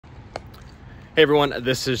Hey everyone,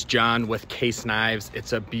 this is John with Case Knives.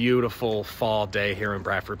 It's a beautiful fall day here in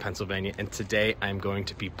Bradford, Pennsylvania, and today I'm going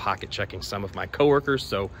to be pocket checking some of my coworkers,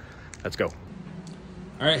 so let's go.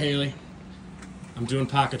 All right, Haley, I'm doing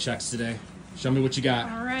pocket checks today. Show me what you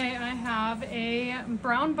got. All right, I have a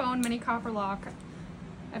brown bone mini copper lock.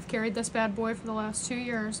 I've carried this bad boy for the last 2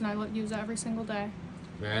 years, and I use it every single day.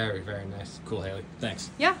 Very, very nice. Cool, Haley. Thanks.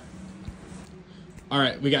 Yeah. All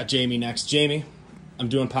right, we got Jamie next. Jamie, I'm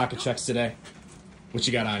doing pocket checks today. What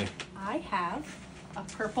you got on you? I have a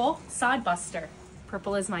purple sod buster.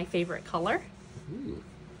 Purple is my favorite color. Ooh.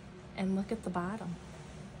 And look at the bottom.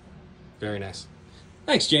 Very nice.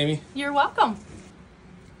 Thanks, Jamie. You're welcome.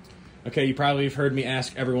 Okay, you probably have heard me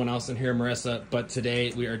ask everyone else in here, Marissa, but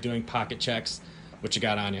today we are doing pocket checks. What you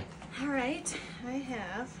got on you? All right, I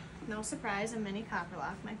have, no surprise, a mini copper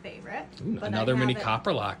lock, my favorite. Ooh, But another I have mini it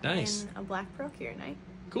copper lock. Nice. in a black procure knife.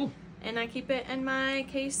 Cool. And I keep it in my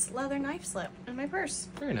case leather knife slip in my purse.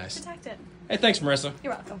 Very nice. Protect it. Hey, thanks, Marissa.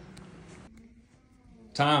 You're welcome.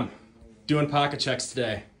 Tom, doing pocket checks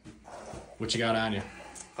today. What you got on you?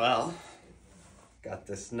 Well, got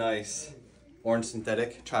this nice orange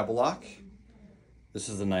synthetic tribal lock. This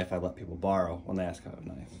is the knife I let people borrow when they ask how I have a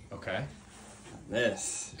knife. Okay.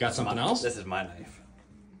 This. Got something else? This is my knife.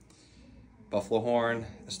 Buffalo horn,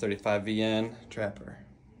 S35 VN, trapper.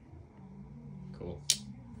 Cool.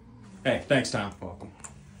 Hey, thanks, Tom. Welcome.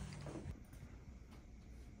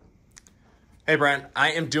 Hey, Brent,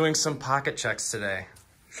 I am doing some pocket checks today.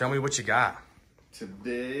 Show me what you got.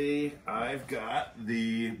 Today I've got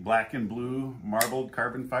the black and blue marbled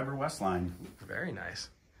carbon fiber Westline. Very nice.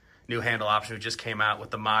 New handle option just came out with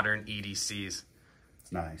the modern EDCs.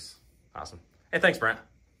 It's nice. Awesome. Hey, thanks, Brent.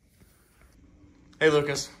 Hey,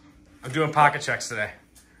 Lucas. I'm doing pocket checks today.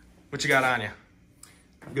 What you got on you?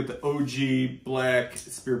 I've got the OG black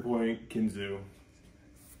Spearpoint Kinzu.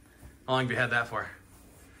 How long have you had that for?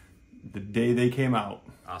 The day they came out.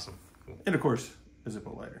 Awesome. Cool. And of course, a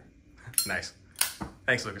Zippo lighter. Nice.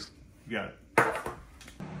 Thanks, Lucas. You got it.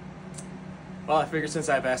 Well, I figured since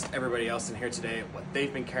I've asked everybody else in here today what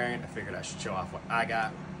they've been carrying, I figured I should show off what I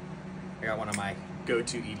got. I got one of my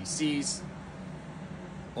go-to EDCs,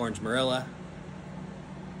 Orange Marilla,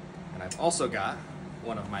 and I've also got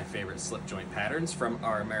one of my favorite slip joint patterns from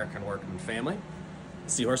our American workman family,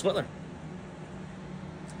 Seahorse Whittler.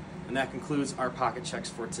 And that concludes our pocket checks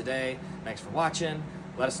for today. Thanks for watching.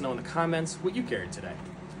 Let us know in the comments what you carried today.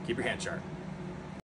 Keep your hands sharp.